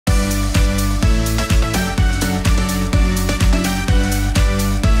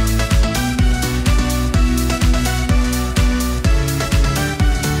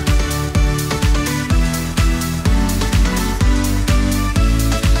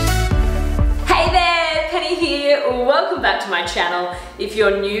welcome back to my channel. If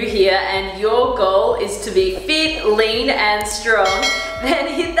you're new here and your goal is to be fit, lean and strong,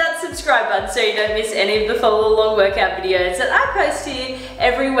 then hit that subscribe button so you don't miss any of the follow along workout videos that I post here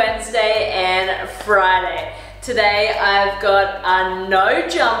every Wednesday and Friday. Today I've got a no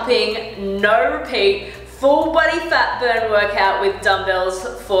jumping, no repeat, full body fat burn workout with dumbbells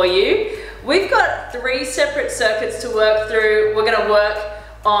for you. We've got 3 separate circuits to work through. We're going to work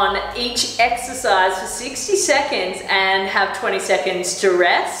on each exercise for 60 seconds and have 20 seconds to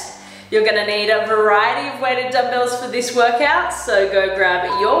rest. You're going to need a variety of weighted dumbbells for this workout, so go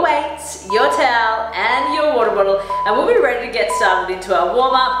grab your weights, your towel and your water bottle and we'll be ready to get started into our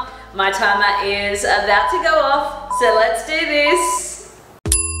warm-up. My timer is about to go off, so let's do this.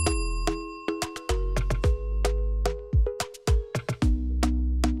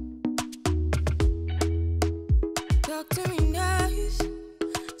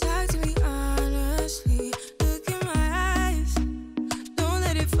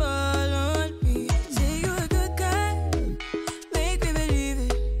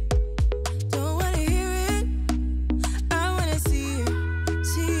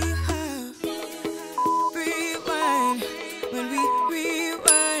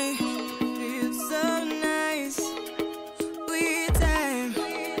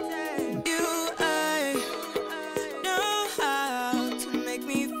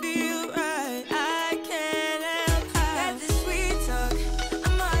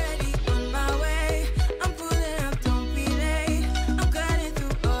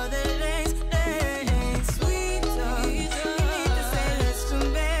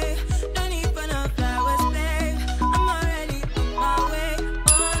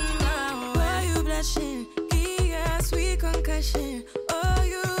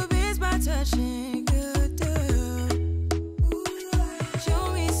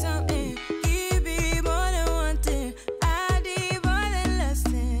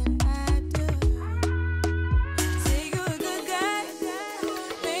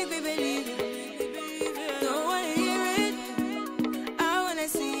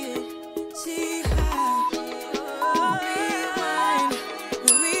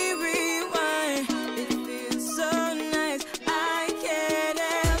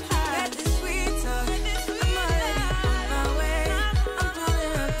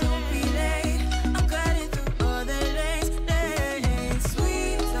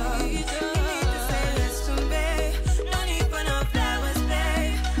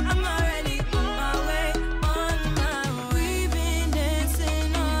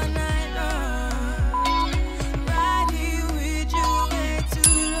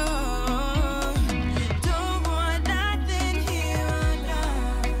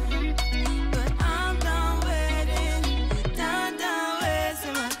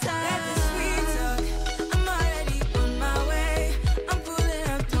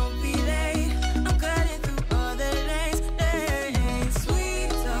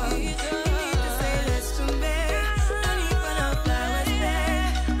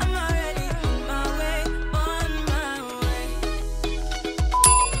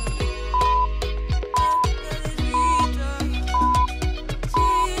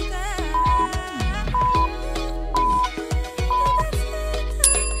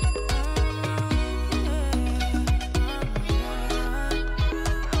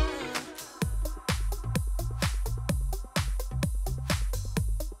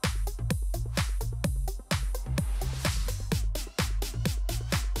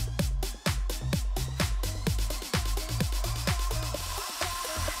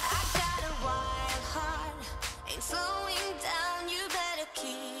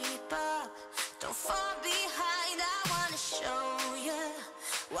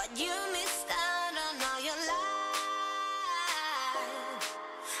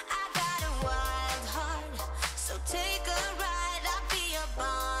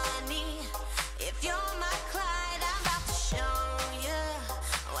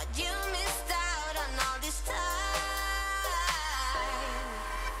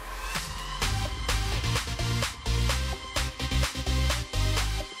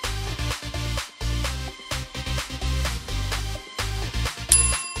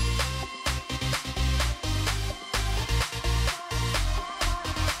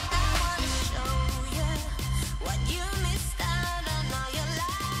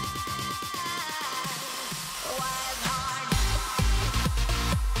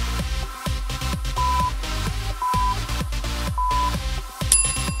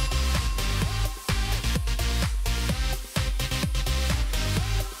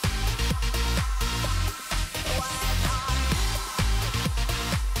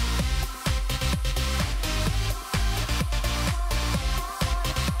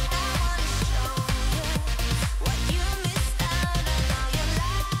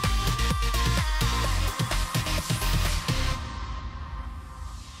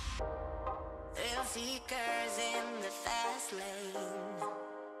 seekers in the fast lane.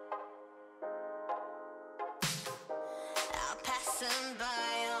 I'll pass them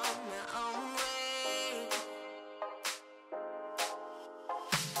by on my own way.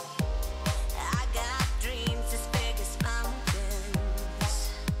 I got dreams as big as mountains.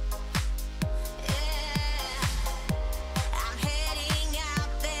 Yeah, I'm heading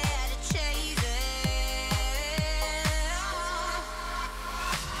out there to chase it.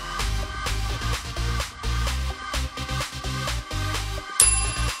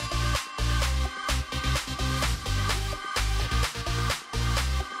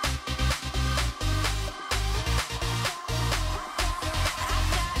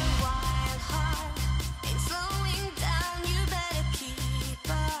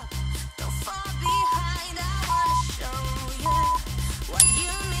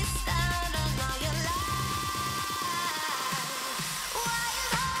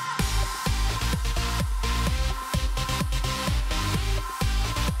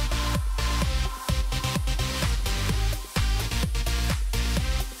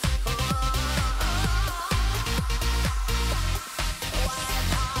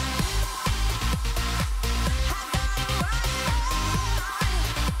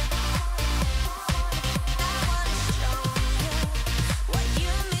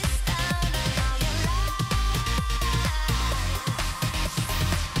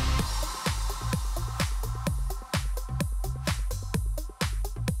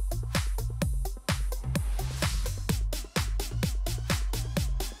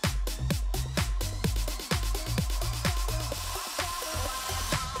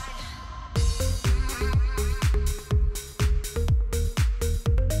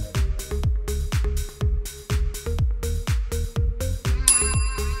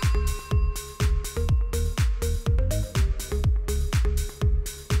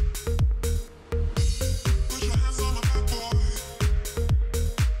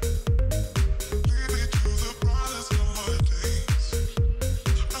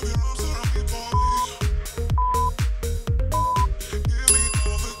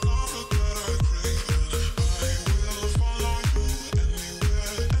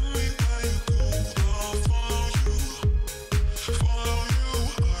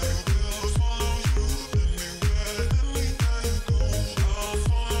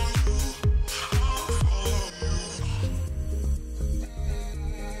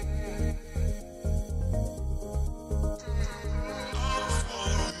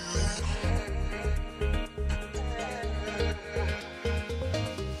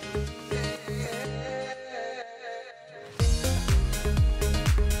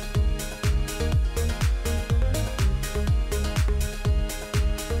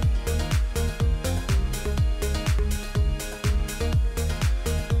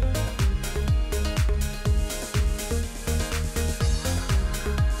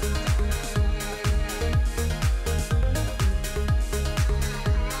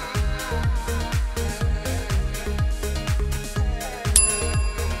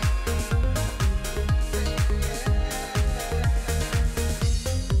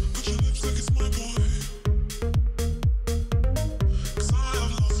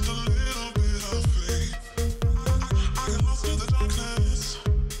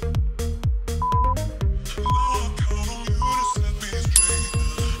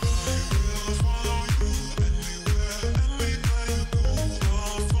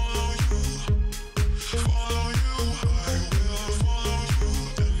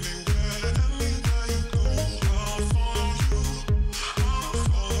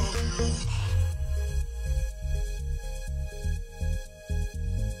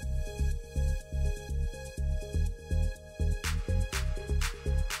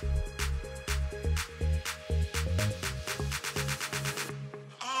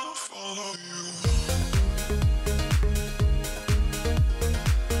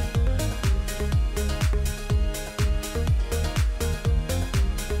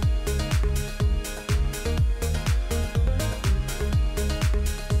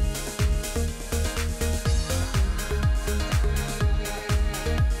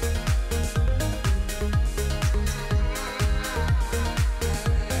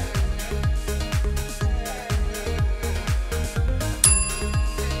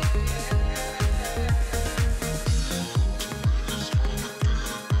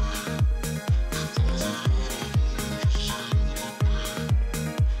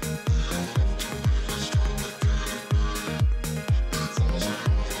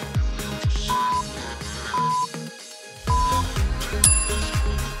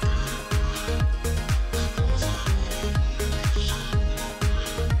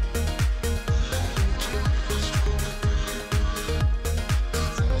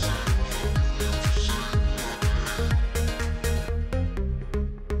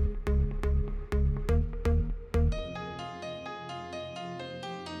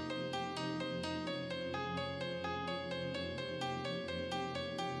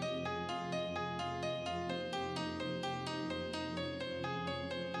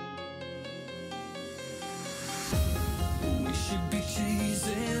 should be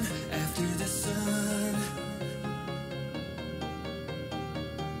chasing after the sun.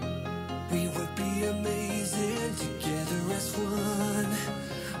 We would be amazing together as one.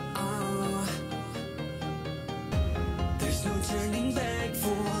 Oh, there's no turning back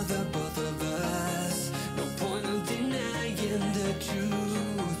for the both of us. No point of denying the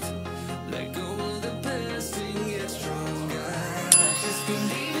truth. Let go of the past and get stronger. Just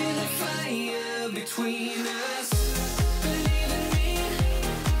believe in the fire between us. Believe in me,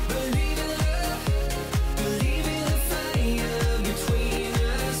 believe in love. Believe in the fire between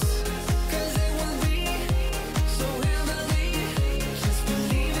us. 'Cause it will be so heavenly. Just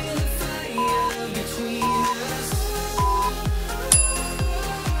believe in the fire between us.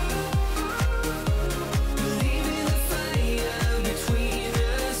 Believe in the fire between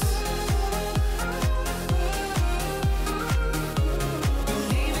us.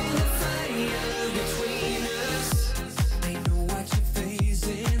 Believe in the fire between us. I know what you're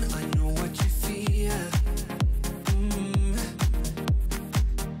facing, I know what you fear.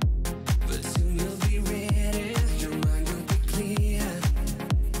 But soon you'll be ready, your mind will be clear.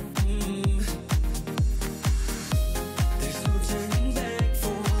 There's no turning back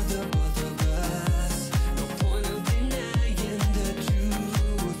for the both of us. No point of denying the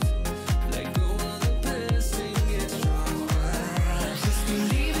truth. Let go of the past and get stronger. Just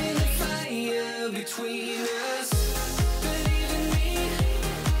believe in the fire between us. Believe in me,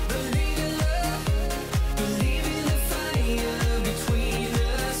 believe in love. Believe in the fire between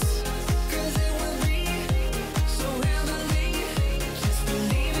us. 'Cause it will be so heavenly. Just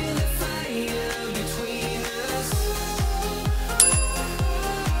believe in the fire between us.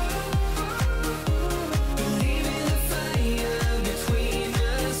 Believe in the fire between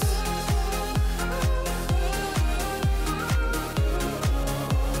us.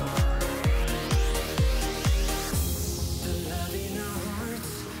 The love in our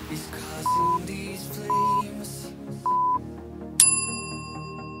hearts is causing these flames.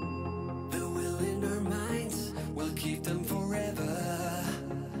 The will in our minds will keep them forever.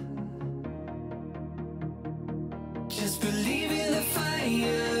 Just believe in the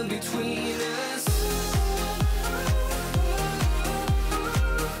fire between us.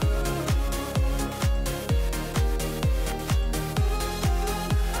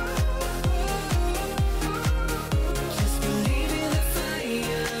 Just believe in the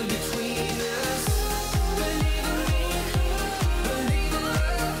fire between us.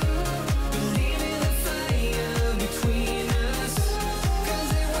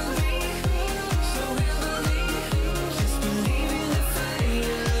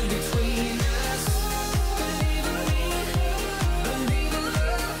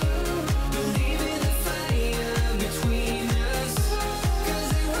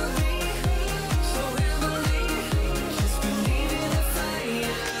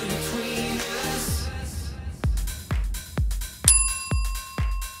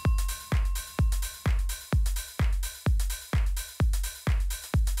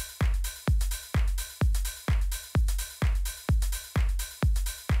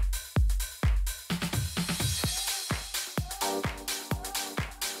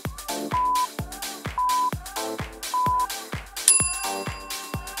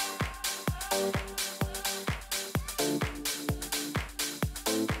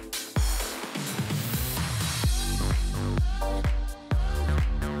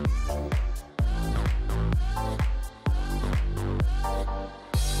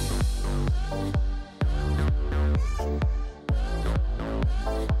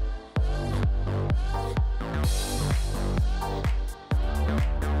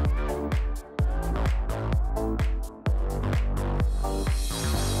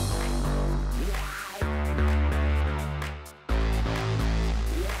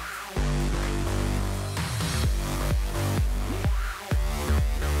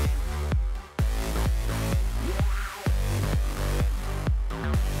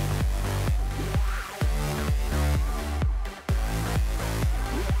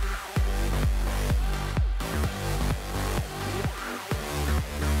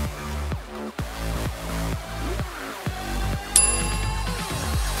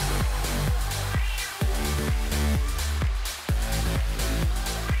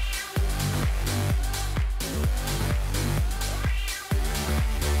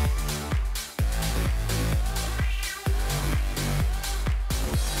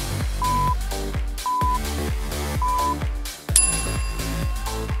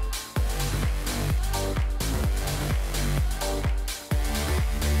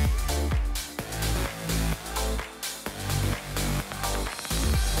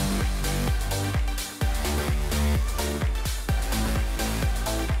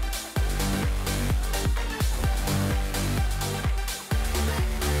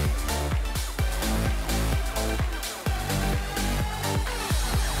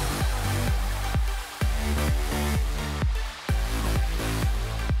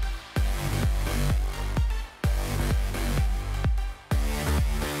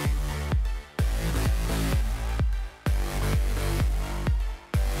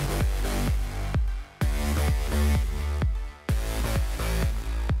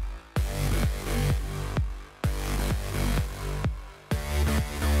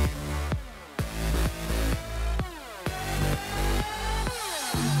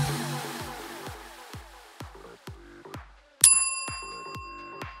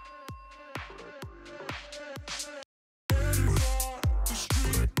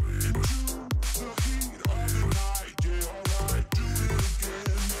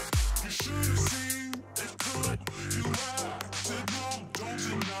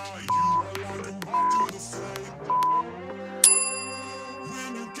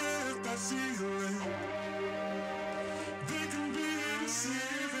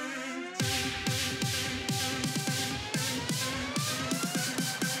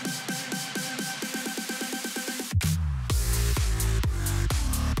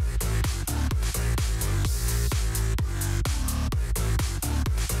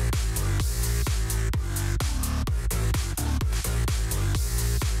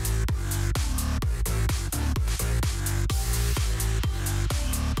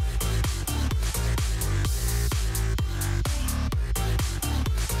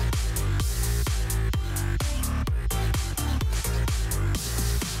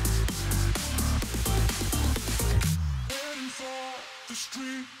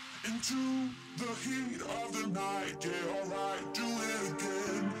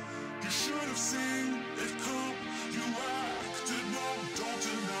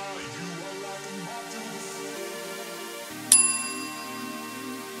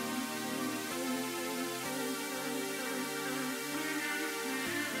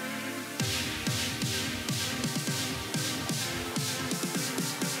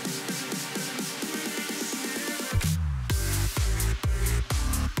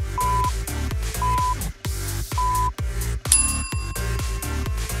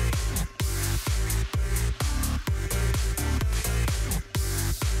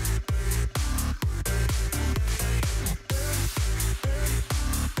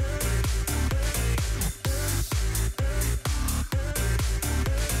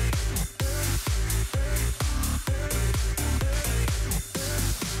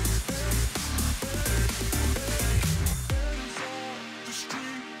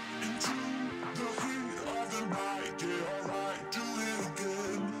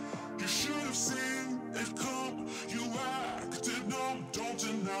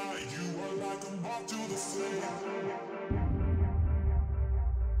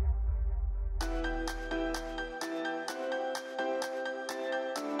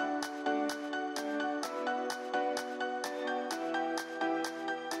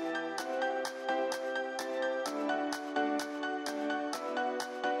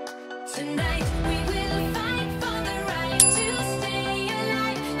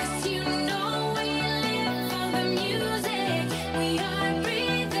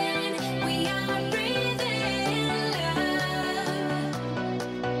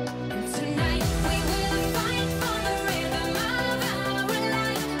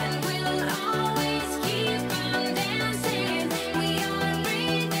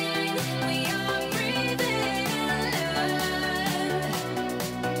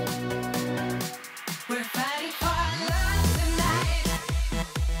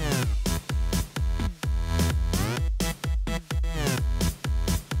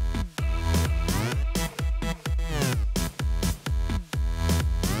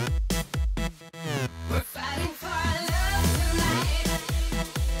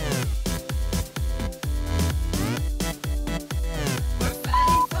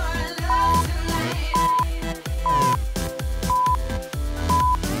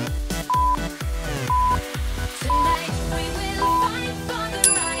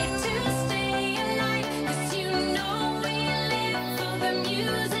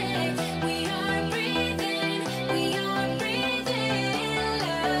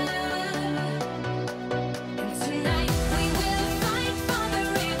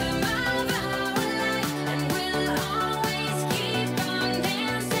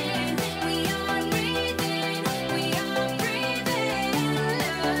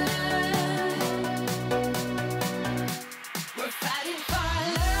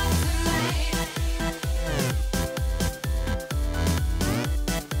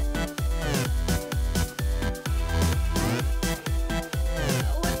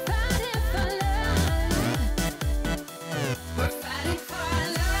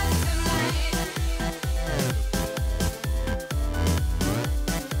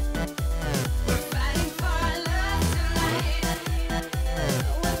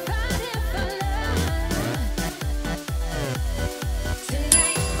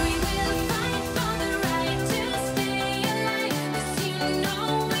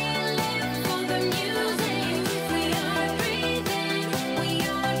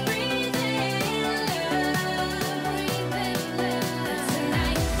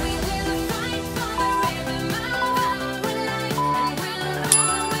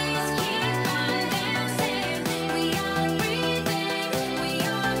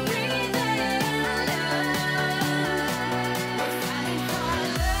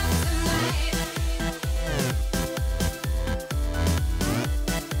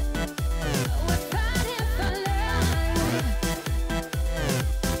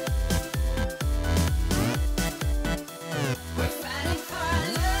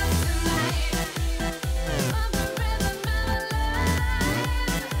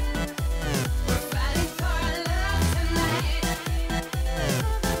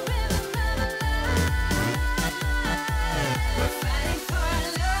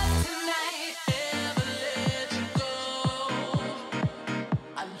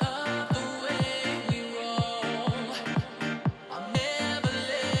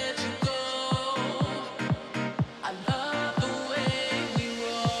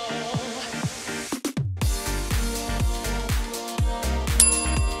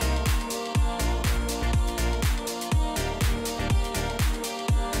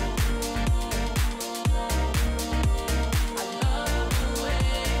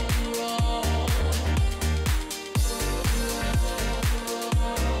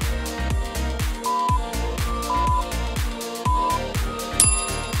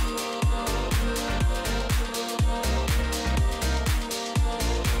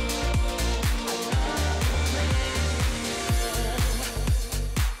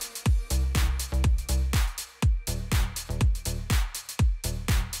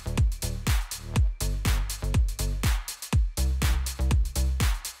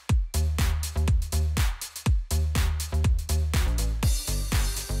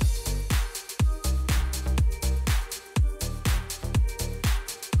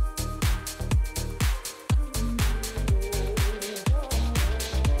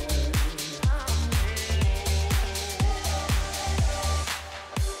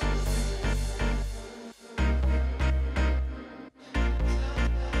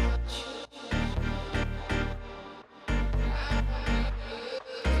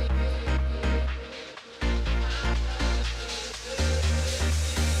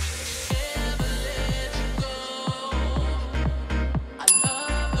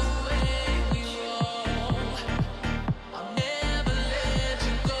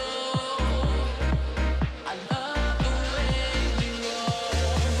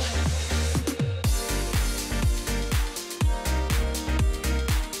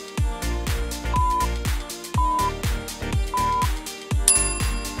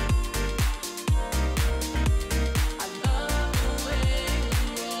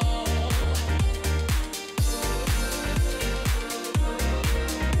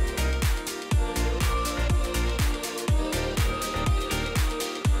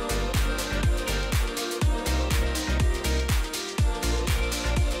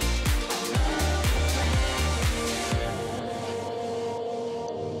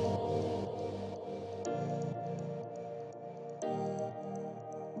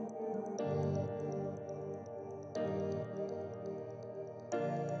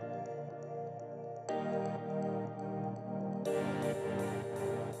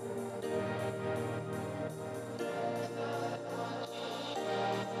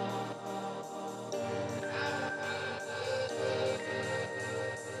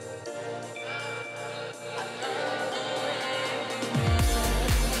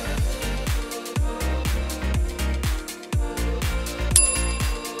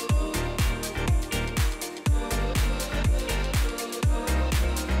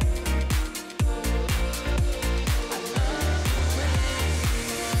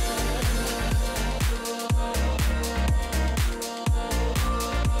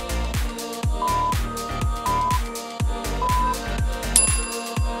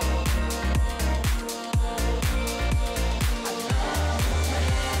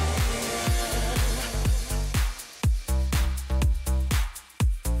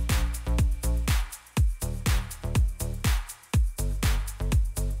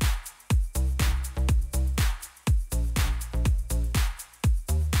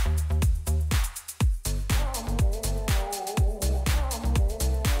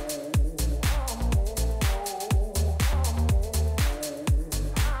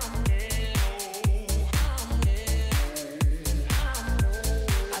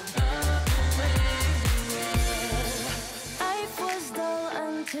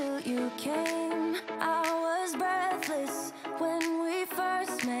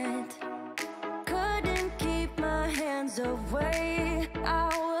 away. I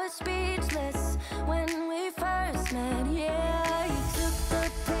was speechless when we first met. Yeah, you took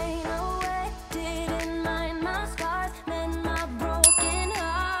the pain away. Didn't mind my scars, mend my broken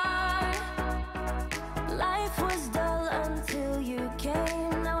heart. Life was dull until you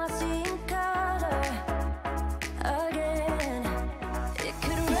came. Now I see in color again. It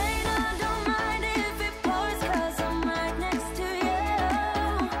could rain, I don't mind if it pours, 'cause I'm right next to you,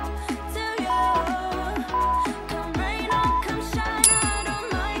 to you. Come rain or come shine, I don't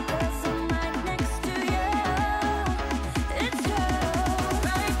mind, 'cause I'm right next to you. It's you,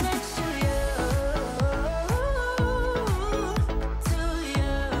 right next to you, to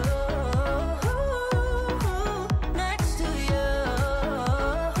you, next to you,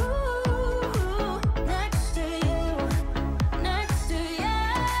 next to you, next to you,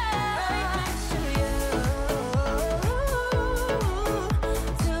 right next to you,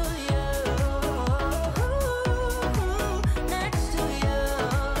 to you, next to you,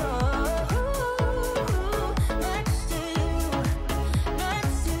 next to you,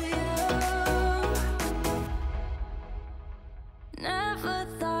 next to you. Never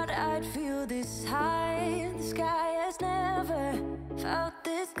thought I'd feel this high. The sky has never felt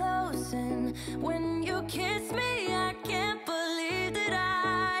this close, and when you kiss me, I can't believe that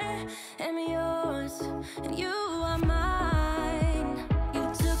I am yours and you are mine. You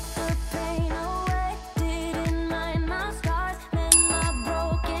took the pain away, didn't mind my scars, mend my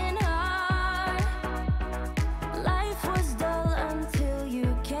broken heart. Life was dull until you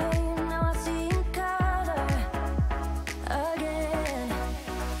came. Now I see in color again.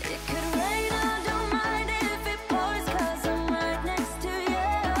 It could rain, I don't mind if it pours, 'cause I'm right next to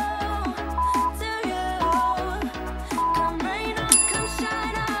you, to you. Come rain or come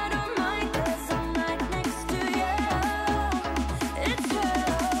shine, I don't mind, 'cause I'm right next to you. It's you,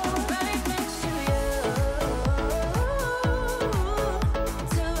 right next to you,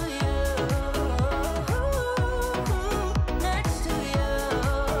 to you, next to you,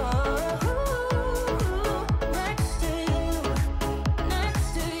 next to you, next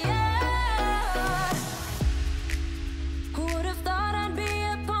to you. Who would have thought I'd be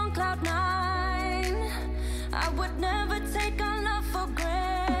up on cloud nine? I would never take our love for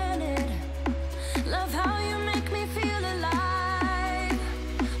granted. Love how you make me feel alive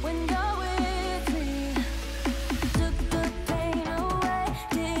when you're with me. Took the pain away,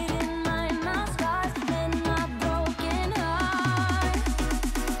 didn't mind my scars, mend my broken heart.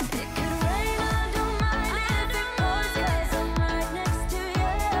 It could rain, I don't mind if it pours, 'cause I'm right next to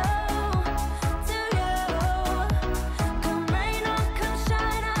you, to you. Come rain or come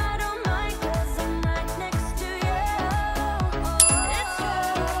shine, I don't mind, 'cause I'm right next to you. It's you,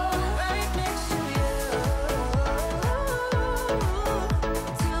 right next to you,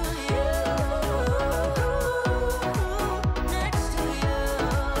 to you, next to you,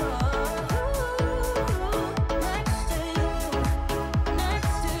 next to you,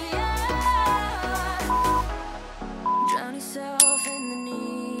 next to you. Drown yourself in the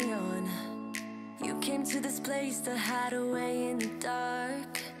neon. You came to this place to hide away in the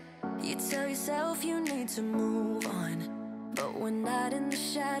dark. You tell yourself you need to move on, but one night in the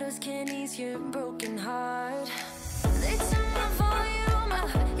shadows can't ease your broken heart. They turn the volume up,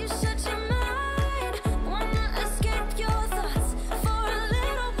 you shut your mind. Wanna escape your thoughts for a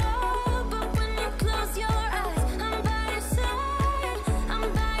little while, but when you close your eyes, I'm by your side, I'm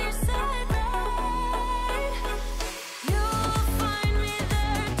by your side, right? You'll find me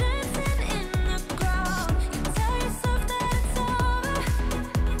there dancing in the crowd. You tell yourself that it's over,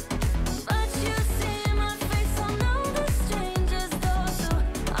 but you see my face on all the strangers though. So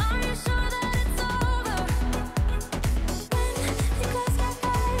are you sure that it's over?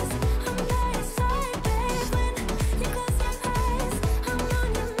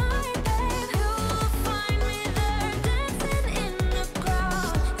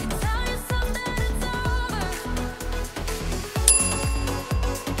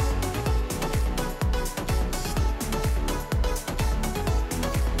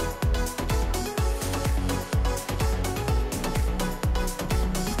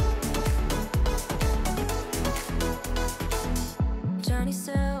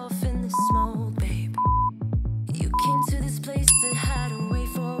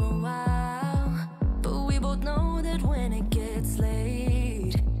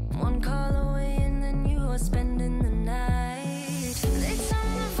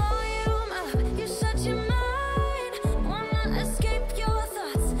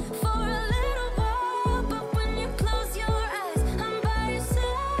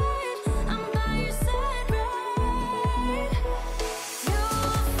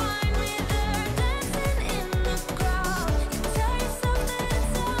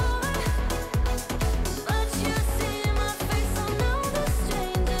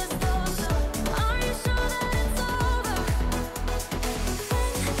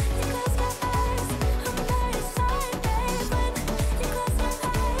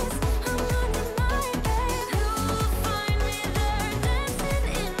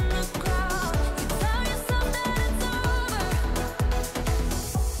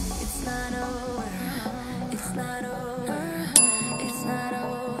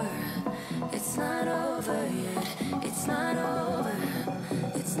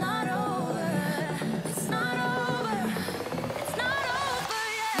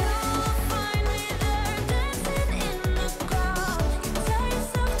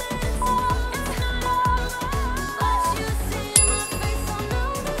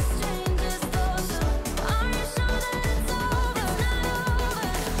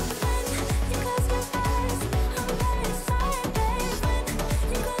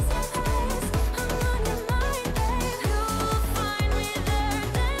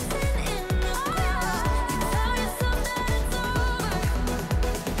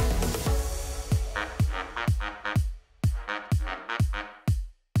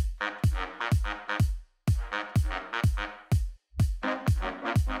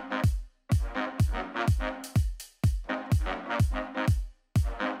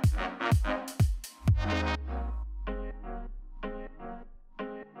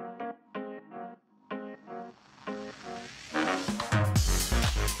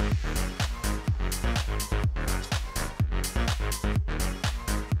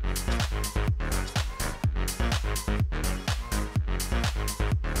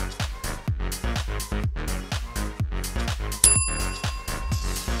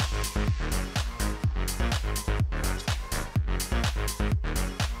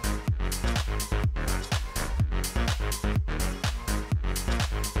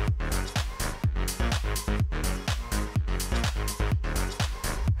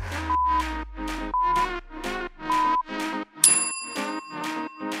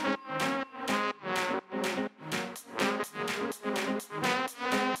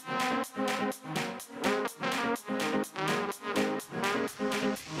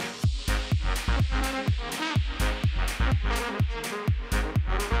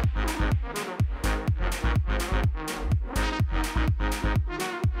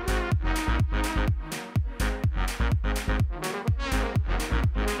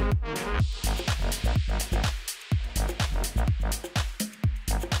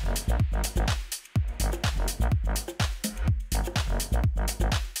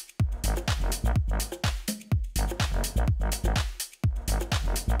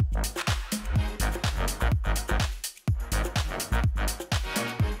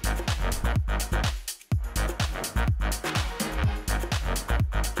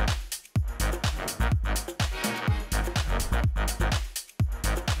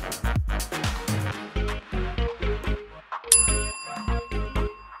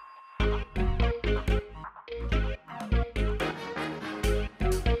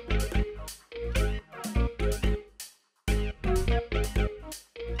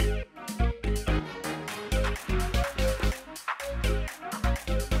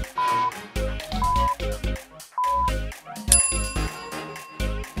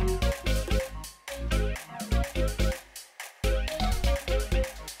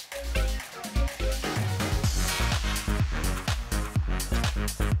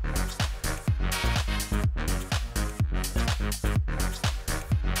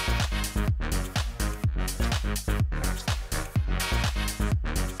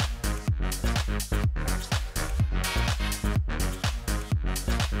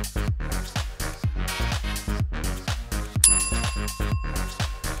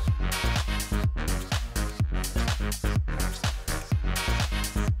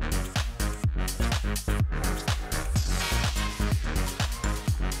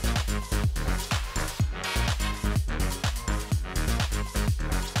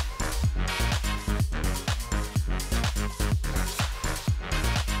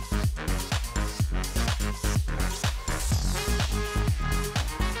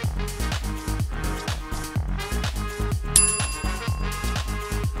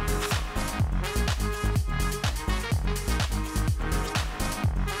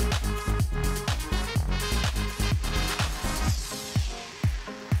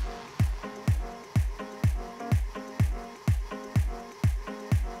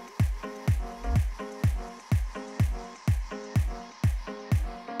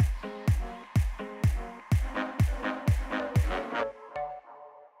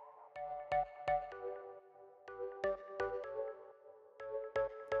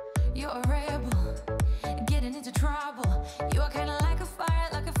 You're a rebel, getting into trouble. You are kinda like a fire,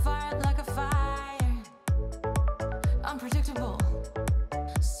 like a fire, like a fire. Unpredictable,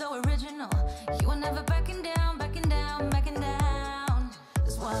 so original. You are never backing down, backing down, backing down.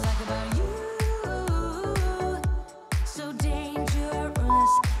 That's what I like about you. So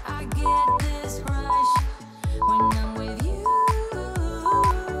dangerous, I get this rush when I'm with you.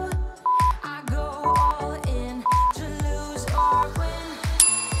 I go all in to lose or win.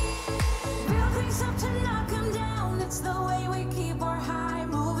 Real things up to knock 'em down. It's the way we keep our high,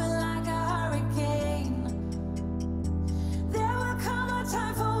 moving like a hurricane. There will come a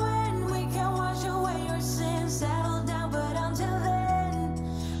time for when we can wash away your sins, settle down, but until then,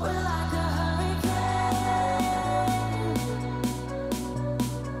 we're like a hurricane.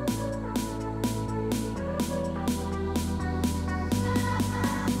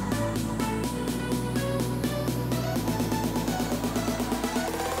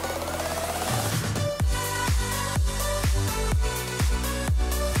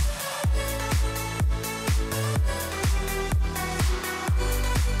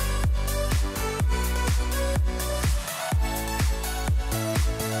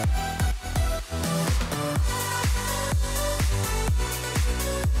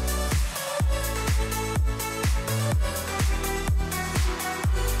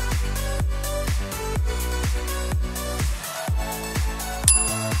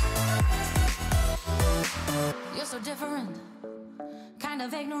 You're so different, kind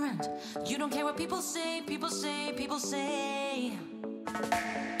of ignorant. You don't care what people say, people say, people say.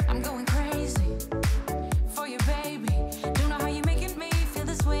 I'm going crazy for you, baby. Don't know how you're making me feel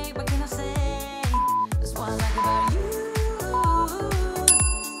this way. What can I say? That's what I like about you.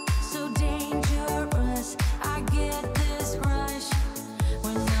 So dangerous, I get this rush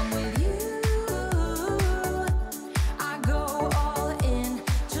when I'm with you. I go all in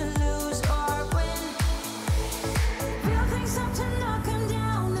to lose or win. Real things up to knock 'em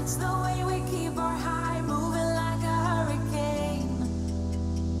down. It's the way we keep our high, moving like a hurricane.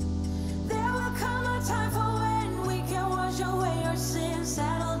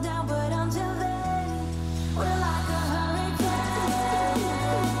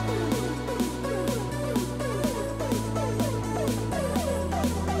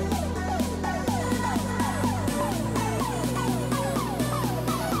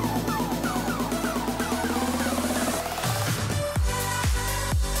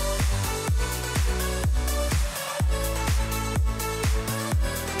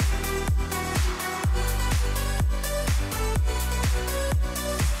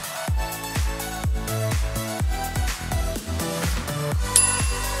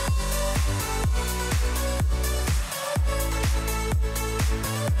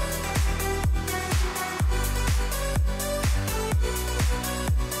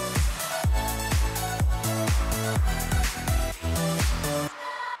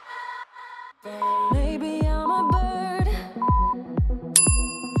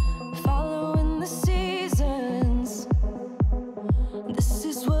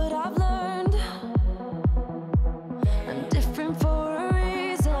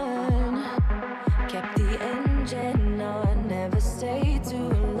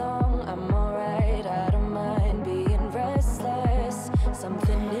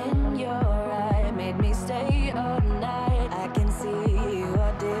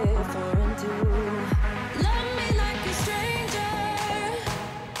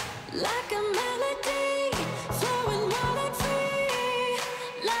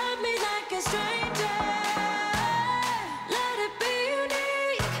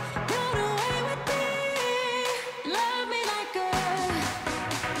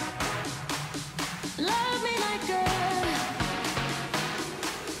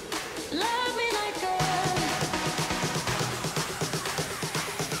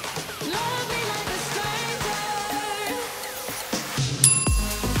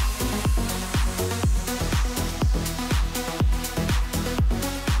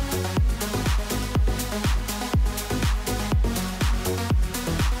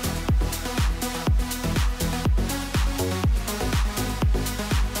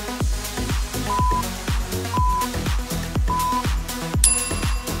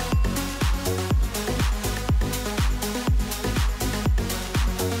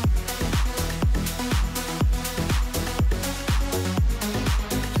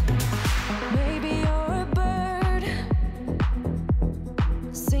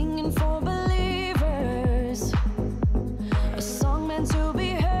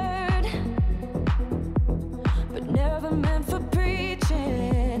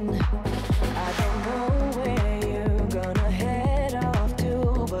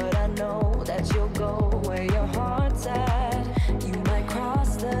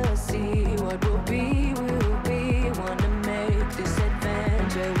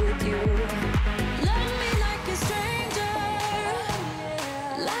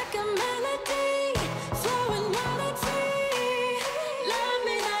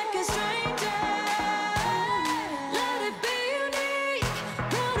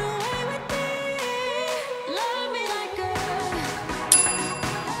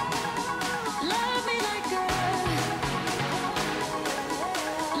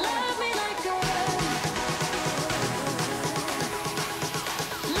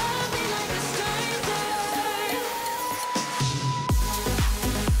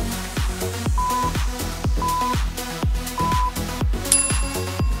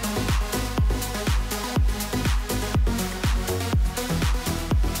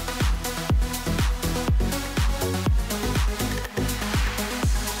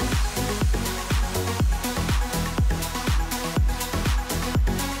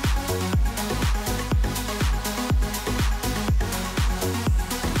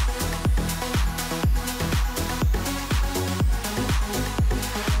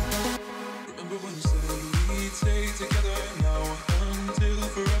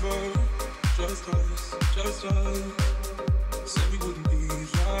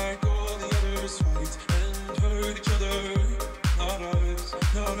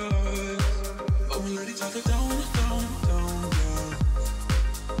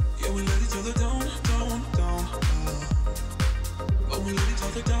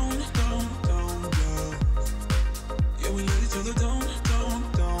 other down, down, down, down. Yeah, we let each other down,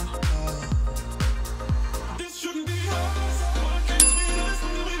 down, down, down. This shouldn't be us. Why can't it be us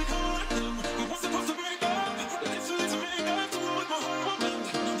when we caught them? We weren't supposed to break up. It's too late to make up to what my heart wanted.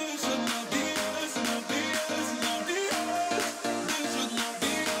 No, this should not be us, not be us, not be us. This should not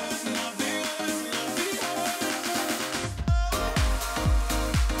be us, not be us, not be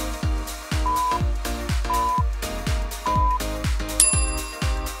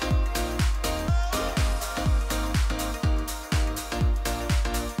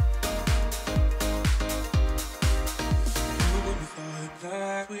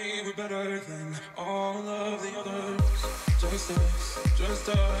that we were better than all of the others. Just us, just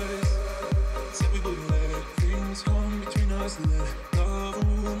us. Said we wouldn't let things come between us. Let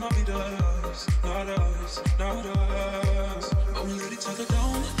love rule, not be us, not us, not us. But we let each other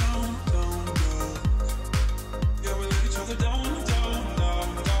down, down, down, down. Yeah, we let each other down, down,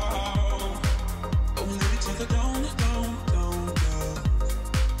 down, down. But we let each other down, down, down, down.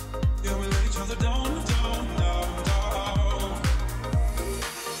 Yeah, we let each other down, down, down, down.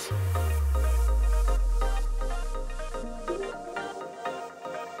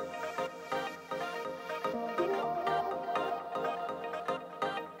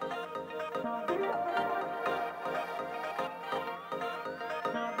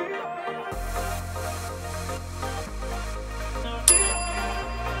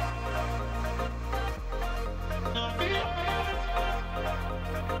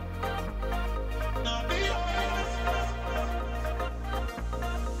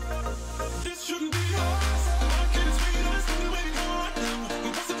 This shouldn't be us. Why can't it be us when we caught them? We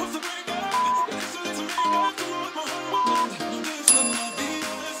weren't supposed to break up. It's too late to make up to what my heart wanted. No, this should not be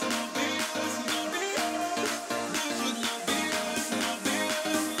us, not be us, not be us. This should not be us, not be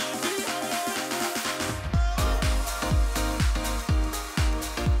us, not be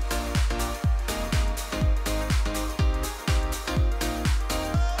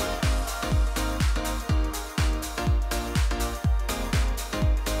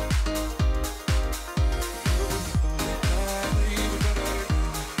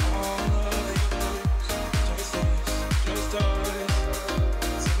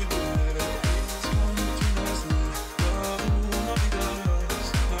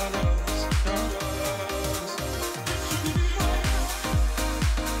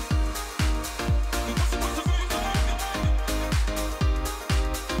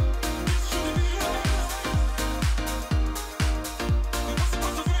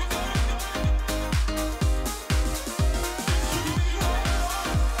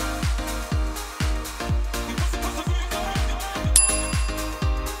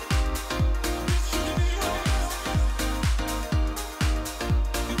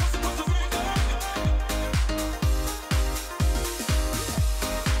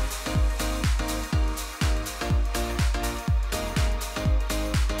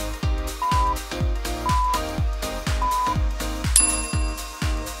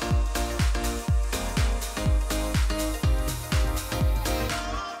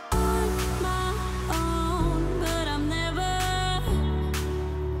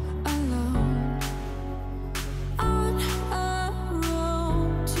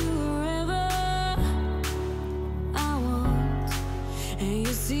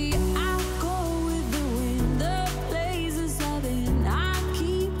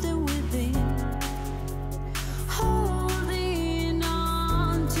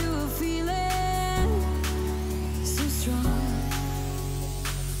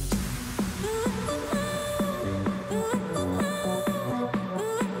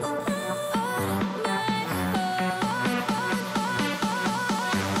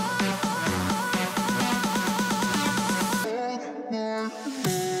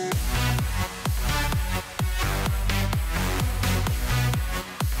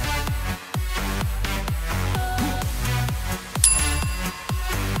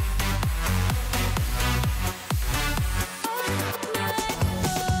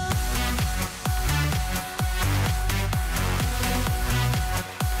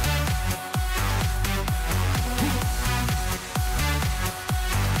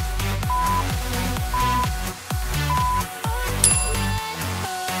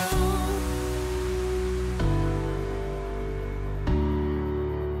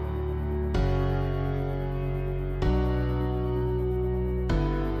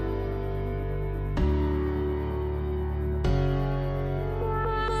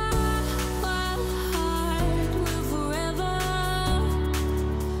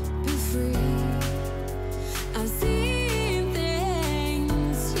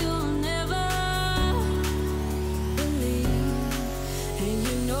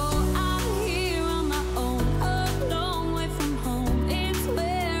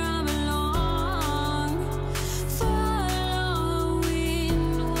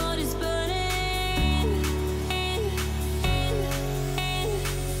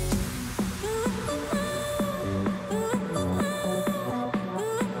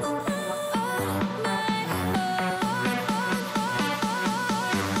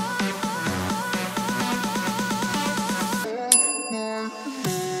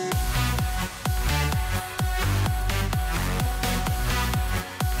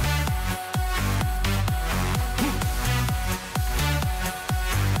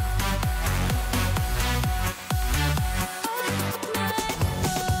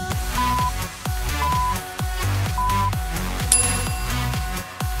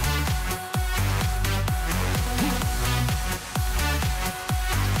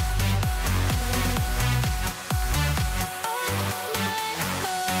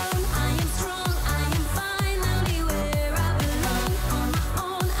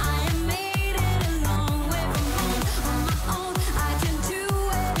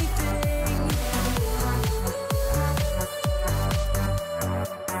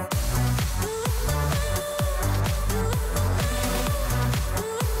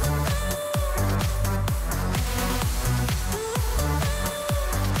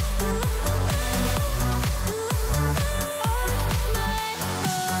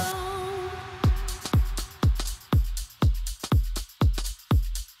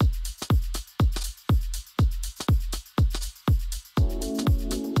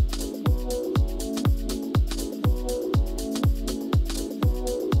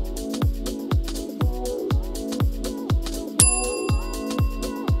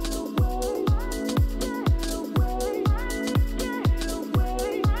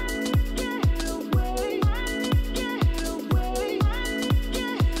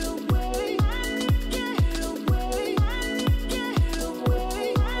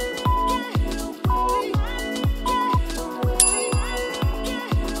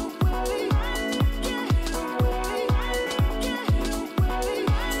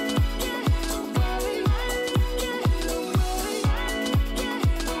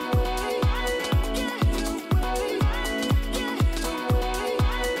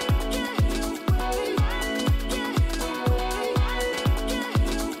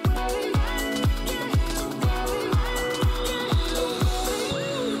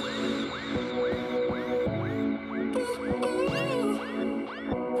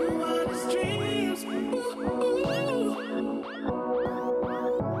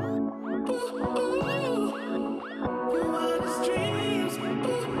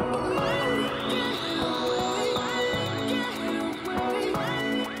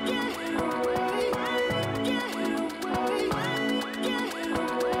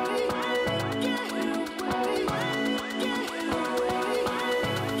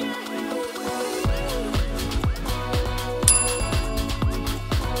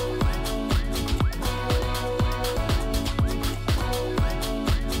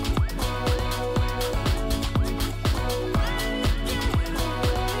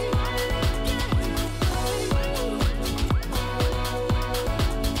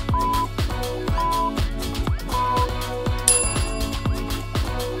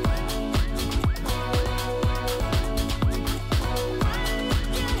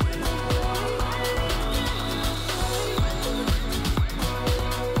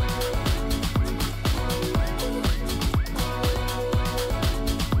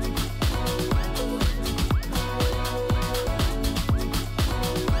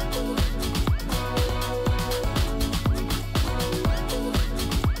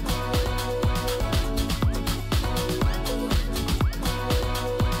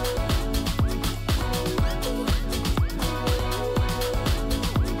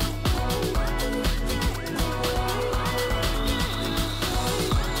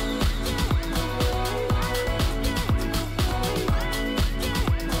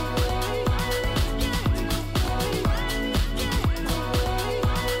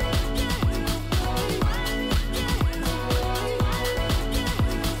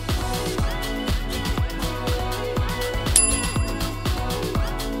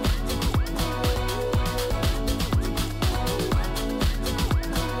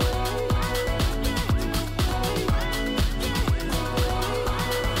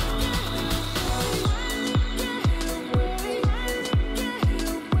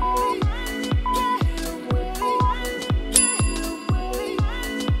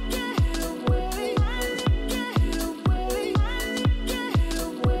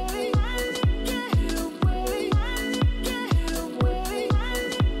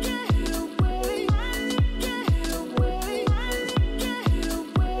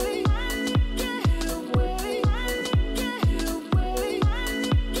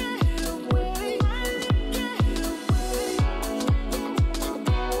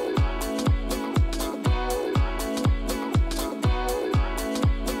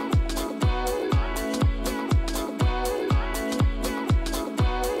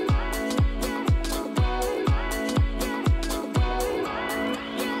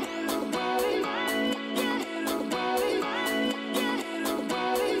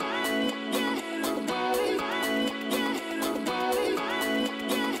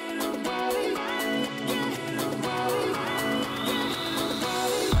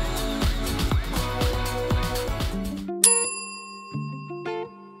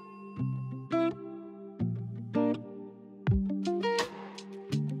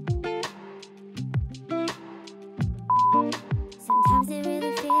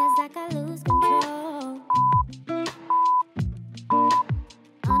like I lose control.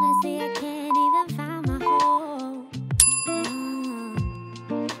 Honestly, I can't even find my hole.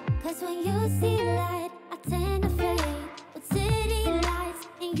 'Cause when you see light, I tend to fade. With city lights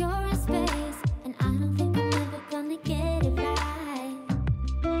and you're in space, and I don't think I'm ever gonna get it right.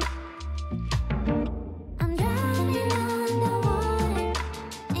 I'm drowning underwater,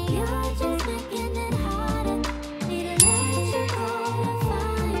 and you're just making it harder. Need to let you go to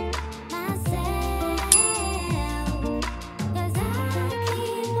find myself. 'Cause I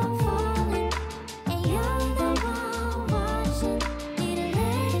keep on falling, and you're the one watching. Need to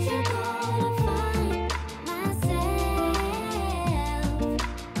let you go to find myself.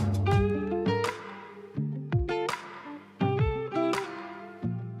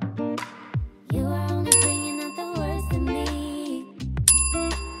 You are only bringing out the worst in me.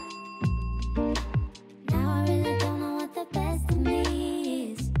 Now I really don't know what the best in me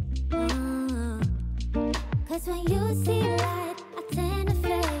is. 'Cause when you see light, I tend to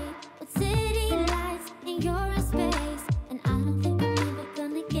fade. With city lights and you're in space, and I don't think I'm ever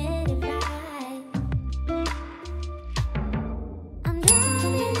gonna get it right. I'm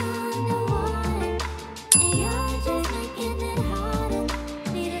drowning underwater, and you're just making it harder.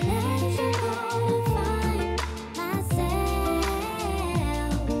 Need to let you go to find myself.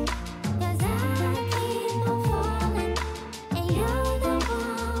 'Cause I keep on falling, and you're the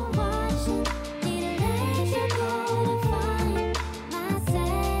one watching. Need to let you go to find myself.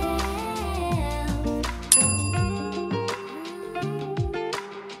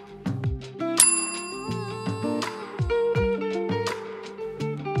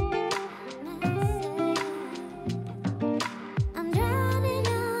 I'm drowning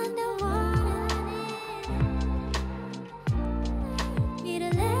underwater. Need to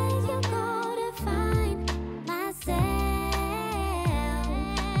let you go to find myself.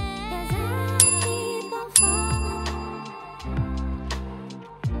 'Cause I keep on falling.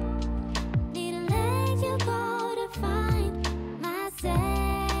 Need to let you go to find myself.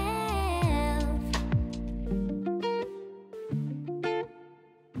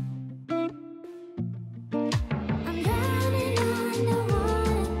 I'm drowning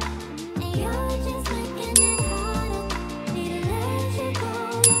underwater, and you're just making it harder. Need to let you go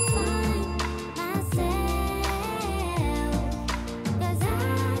to find myself. 'Cause I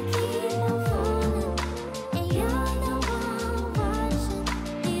keep on falling, and you're the one watching.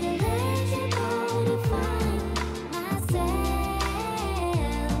 Need to let you go to find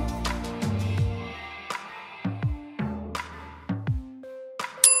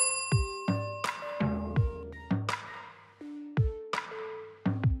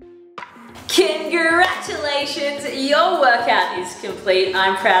Congratulations, your workout is complete.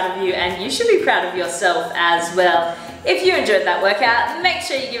 I'm proud of you, and you should be proud of yourself as well. If you enjoyed that workout, make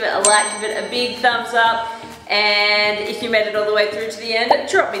sure you give it a like, give it a big thumbs up, and if you made it all the way through to the end,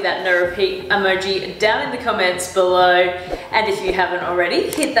 drop me that no repeat emoji down in the comments below. And if you haven't already,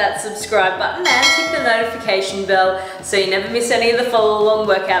 hit that subscribe button and hit the notification bell so you never miss any of the follow along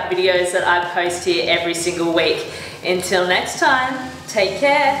workout videos that I post here every single week. Until next time, take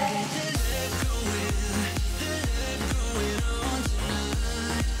care.